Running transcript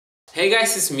Hey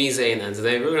guys, it's me Zayn, and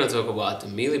today we're gonna talk about the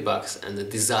mealybugs and the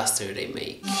disaster they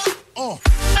make.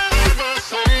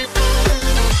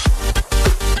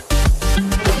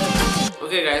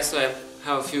 Okay guys, so I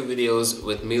have a few videos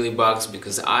with mealybugs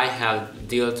because I have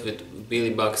dealt with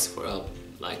mealybugs for a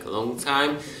long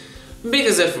time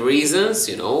because of reasons,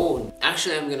 you know.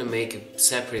 Actually, I'm gonna make a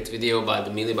separate video about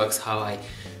the mealybugs, how I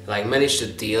managed to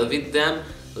deal with them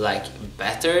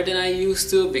better than I used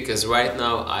to, because right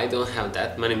now I don't have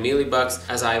that many mealybugs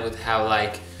as I would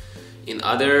have in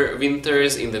other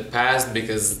winters in the past,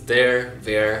 because there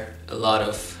were a lot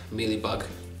of mealybug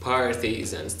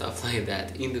parties and stuff like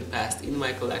that in the past in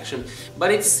my collection.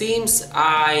 But it seems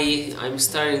I'm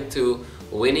starting to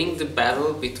winning the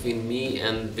battle between me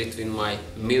and between my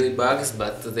mealybugs.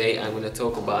 But today I'm gonna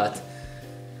talk about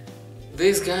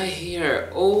this guy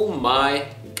here. Oh my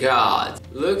god,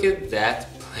 look at that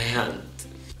plant.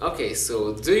 Okay,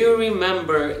 so do you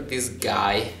remember this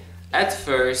guy? At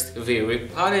first we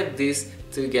repotted this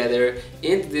together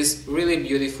into this really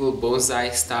beautiful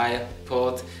bonsai style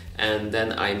pot, and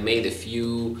then I made a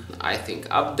few, I think,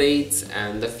 updates,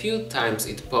 and a few times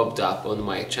it popped up on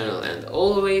my channel, and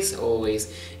always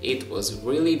it was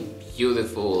really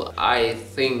beautiful. I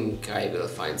think I will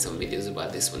find some videos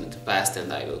about this one in the past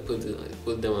and I will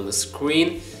put them on the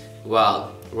screen.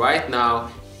 Well, right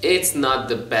now it's not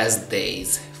the best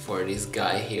days for this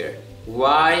guy here.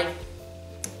 Why?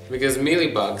 Because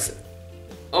mealybugs,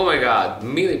 oh my god,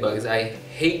 mealybugs, I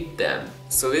hate them.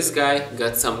 So this guy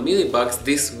got some mealybugs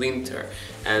this winter,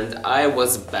 and I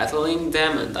was battling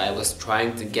them and I was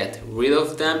trying to get rid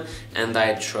of them, and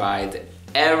I tried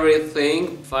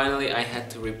everything. Finally I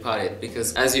had to repot it,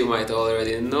 because as you might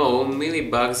already know,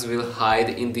 mealybugs will hide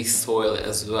in the soil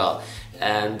as well.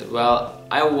 And well,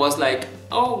 I was like,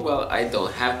 oh well, I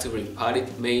don't have to repot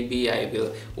it, maybe I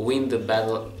will win the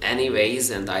battle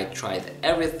anyways. And I tried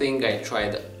everything. I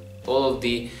tried all of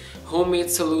the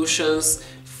homemade solutions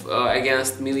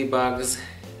against mealybugs,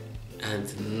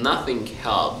 and nothing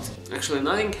helped. Actually,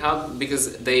 nothing helped,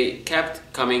 because they kept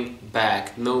coming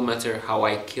back no matter how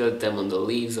I killed them on the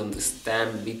leaves, on the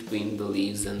stem, between the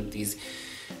leaves and these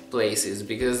places,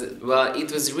 because well,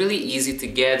 it was really easy to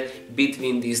get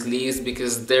between these leaves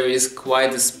because there is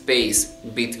quite a space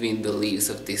between the leaves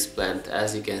of this plant,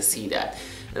 as you can see that.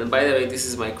 And by the way, this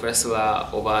is my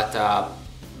Crassula ovata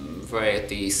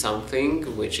variety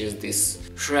something, which is this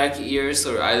Shrek ears,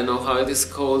 or I don't know how it is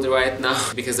called right now,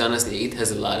 because honestly it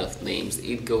has a lot of names,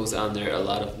 it goes under a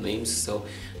lot of names, so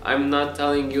I'm not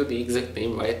telling you the exact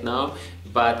name right now,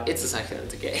 but it's a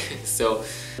succulent, okay? So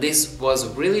this was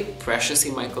really precious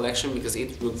in my collection because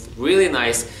it looked really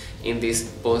nice in this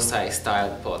bonsai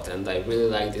style pot, and I really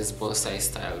like this bonsai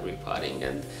style repotting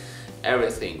and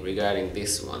everything regarding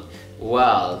this one.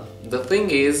 Well, the thing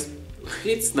is,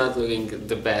 it's not looking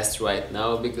the best right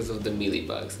now because of the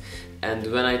mealybugs. And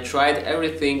when I tried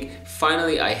everything,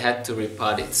 finally I had to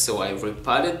repot it. So I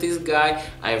repotted this guy,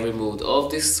 I removed all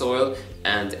this soil,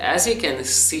 and as you can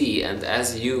see, and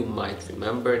as you might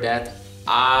remember, that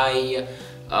I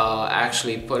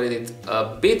actually put it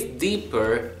a bit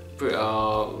deeper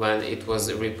when it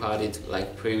was repotted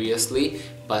previously.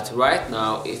 But right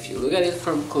now, if you look at it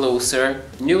from closer,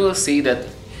 you will see that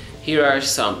here are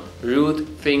some root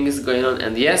things going on,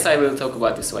 and yes, I will talk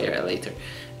about this wire later.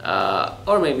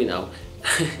 Or maybe now.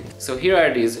 So here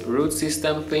are these root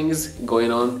system things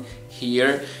going on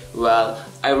here. Well,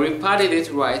 I repotted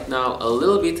it right now a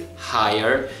little bit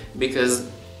higher because,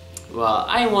 well,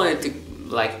 I wanted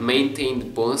to maintain the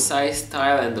bonsai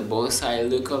style and the bonsai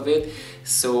look of it,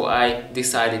 so I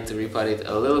decided to repot it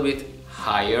a little bit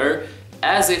higher,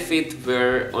 as if it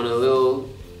were on a little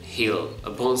hill, a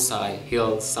bonsai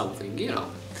hill, something, you know.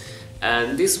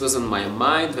 And this was on my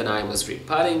mind when I was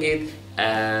repotting it,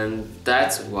 and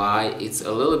that's why it's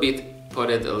a little bit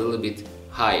potted a little bit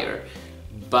higher.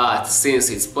 But since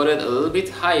it's potted a little bit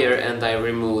higher and I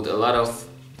removed a lot of,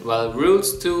 well,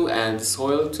 roots too and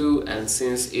soil too, and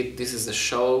since this is a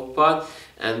shallow pot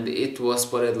and it was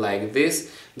potted like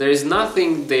this, there is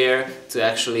nothing there to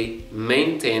actually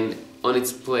maintain on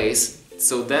its place.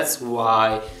 So that's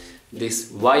why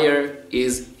this wire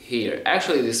is here.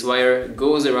 Actually, this wire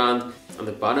goes around on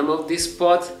the bottom of this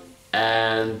pot,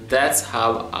 and that's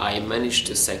how I managed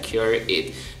to secure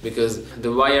it, because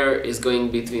the wire is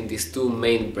going between these two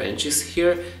main branches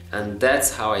here, and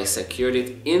that's how I secured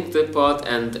it into the pot.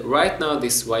 And right now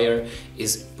this wire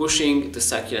is pushing the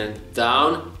succulent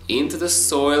down into the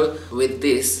soil. With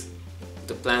this,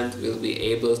 the plant will be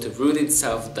able to root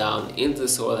itself down into the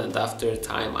soil, and after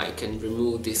time I can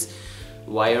remove this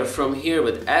wire from here.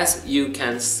 But as you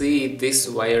can see, this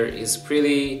wire is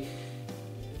pretty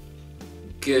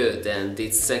good and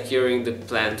it's securing the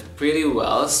plant pretty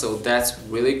well, so that's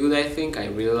really good. I think I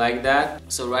really like that.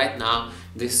 So right now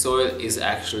the soil is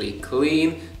actually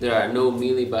clean. There are no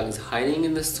mealybugs hiding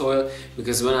in the soil,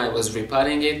 because when I was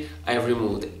repotting it, I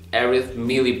removed every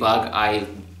mealybug I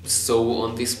saw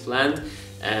on this plant,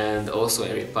 and also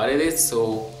I repotted it,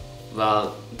 so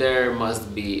well, there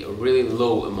must be a really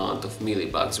low amount of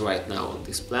mealybugs right now on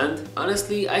this plant.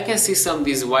 Honestly, I can see some of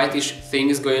these whitish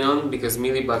things going on, because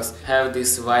mealybugs have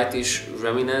this whitish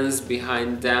remnants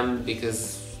behind them,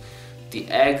 because the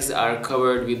eggs are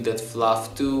covered with that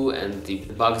fluff too, and the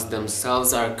bugs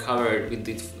themselves are covered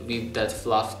with that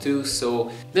fluff too.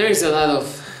 So there is a lot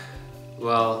of,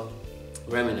 well,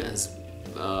 remnants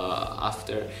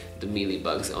after the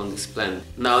mealybugs on this plant.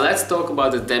 Now let's talk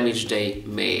about the damage they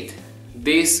made.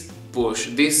 This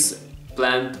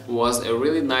plant was a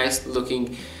really nice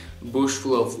looking bush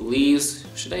full of leaves.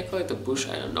 Should I call it a bush?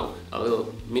 I don't know, a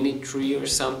little mini tree or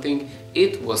something.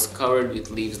 It was covered with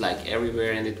leaves like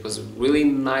everywhere, and it was really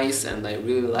nice and I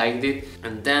really liked it.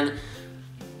 And then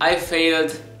I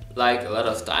failed like a lot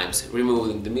of times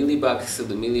removing the mealybugs, so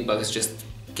the mealybugs just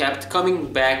kept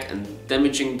coming back and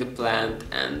damaging the plant,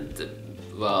 and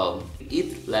well,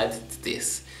 it led to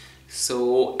this.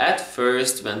 So at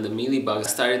first, when the mealybugs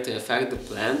started to affect the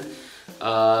plant,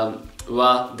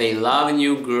 well, they love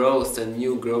new growth and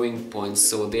new growing points,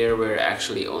 so they were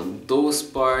actually on those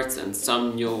parts, and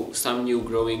some new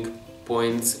growing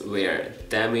points were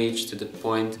damaged to the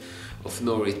point of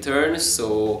no return.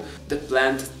 So the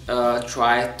plant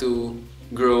tried to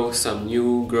grow some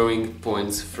new growing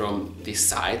points from the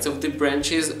sides of the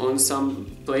branches on some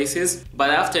places. But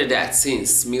after that,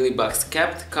 since mealybugs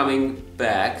kept coming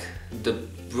back, the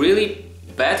really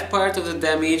bad part of the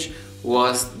damage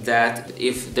was that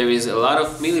if there is a lot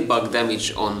of mealybug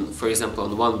damage on, for example,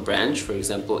 on one branch, for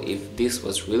example, if this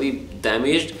was really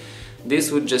damaged, this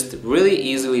would just really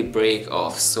easily break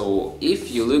off. So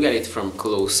if you look at it from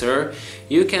closer,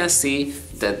 you can see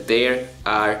that there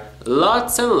are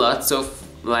lots and lots of,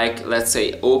 like, let's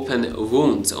say, open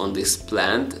wounds on this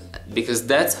plant, because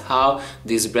that's how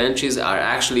these branches are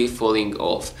actually falling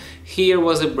off. Here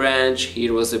was a branch,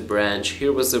 here was a branch,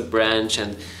 here was a branch,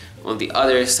 and on the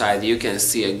other side you can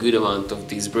see a good amount of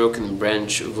these broken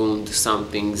branch wound, some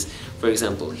things, for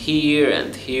example, here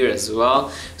and here as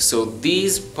well. So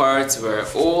these parts were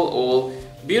all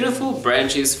beautiful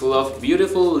branches full of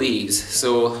beautiful leaves.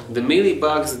 So the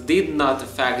mealybugs did not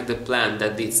affect the plant,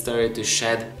 that it started to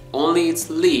shed only its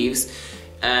leaves,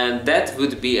 and that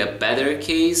would be a better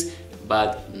case.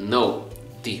 But no,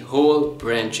 the whole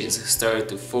branches started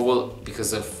to fall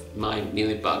because of my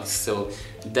mealybugs. So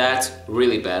that's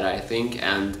really bad, I think,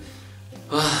 and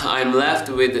I'm left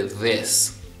with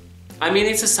this. I mean,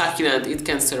 it's a succulent, it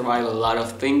can survive a lot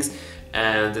of things,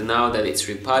 and now that it's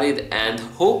repotted and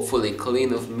hopefully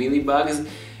clean of mealybugs,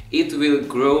 it will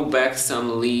grow back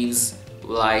some leaves.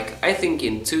 Like, I think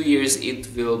in 2 years it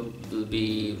will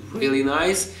be really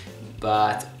nice.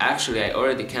 But actually I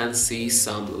already can see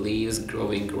some leaves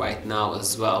growing right now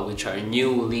as well, which are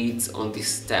new leaves on the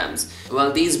stems.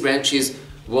 Well, these branches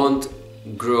won't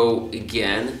grow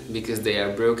again because they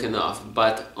are broken off,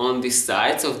 but on the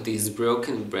sides of these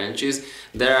broken branches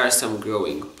there are some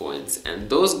growing points, and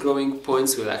those growing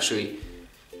points will actually,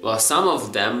 well, some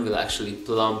of them will actually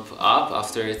plump up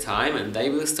after a time, and they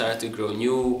will start to grow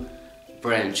new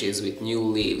branches with new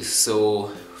leaves. So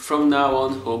from now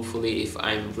on, hopefully, if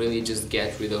I really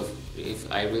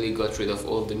got rid of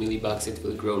all the mealybugs, it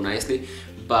will grow nicely.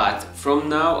 But from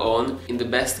now on, in the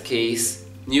best case,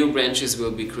 new branches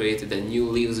will be created and new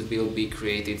leaves will be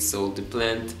created, so the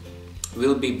plant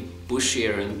will be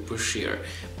bushier and bushier.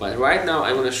 But right now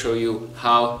I want to show you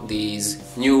how these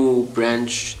new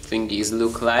branch thingies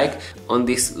look like. On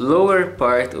this lower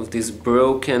part of this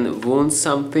broken wound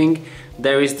something,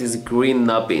 there is this green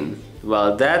nubbin.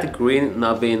 Well, that green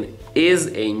nubbin is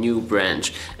a new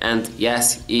branch, and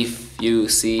yes, if you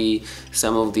see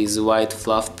some of these white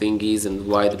fluff thingies and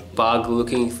white bug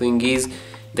looking thingies,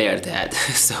 they are dead.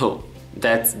 So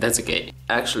that's okay.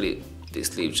 Actually,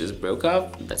 this leaf just broke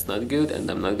up, that's not good, and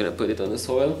I'm not gonna put it on the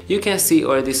soil. You can see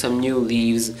already some new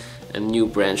leaves and new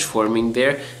branch forming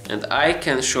there, and I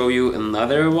can show you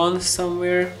another one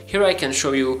somewhere. Here I can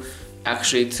show you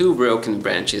actually 2 broken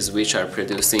branches which are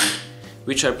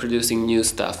producing new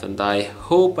stuff, and I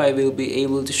hope I will be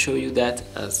able to show you that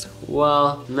as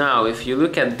well. Now, if you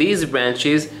look at these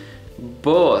branches,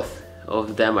 both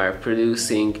of them are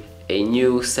producing a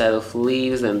new set of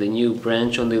leaves and a new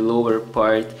branch on the lower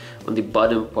part, on the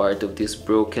bottom part of this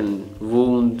broken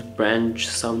wound branch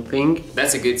something.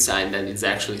 That's a good sign that it's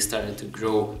actually starting to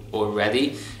grow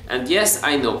already. And yes,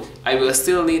 I know, I will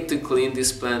still need to clean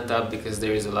this plant up because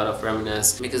there is a lot of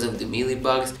remnants because of the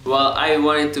mealybugs. Well, I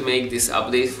wanted to make this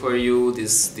update for you,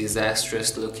 this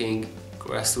disastrous looking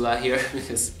Crassula here,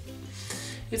 because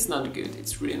it's not good,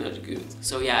 it's really not good.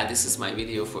 So yeah, this is my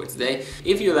video for today.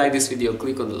 If you like this video,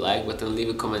 click on the like button, leave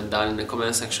a comment down in the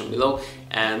comment section below,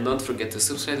 and don't forget to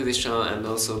subscribe to this channel, and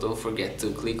also don't forget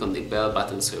to click on the bell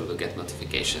button so you will get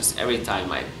notifications every time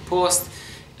I post.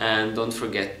 And don't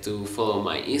forget to follow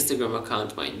my Instagram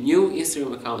account, my new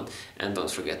Instagram account, and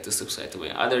don't forget to subscribe to my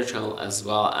other channel as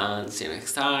well, and see you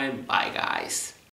next time. Bye guys!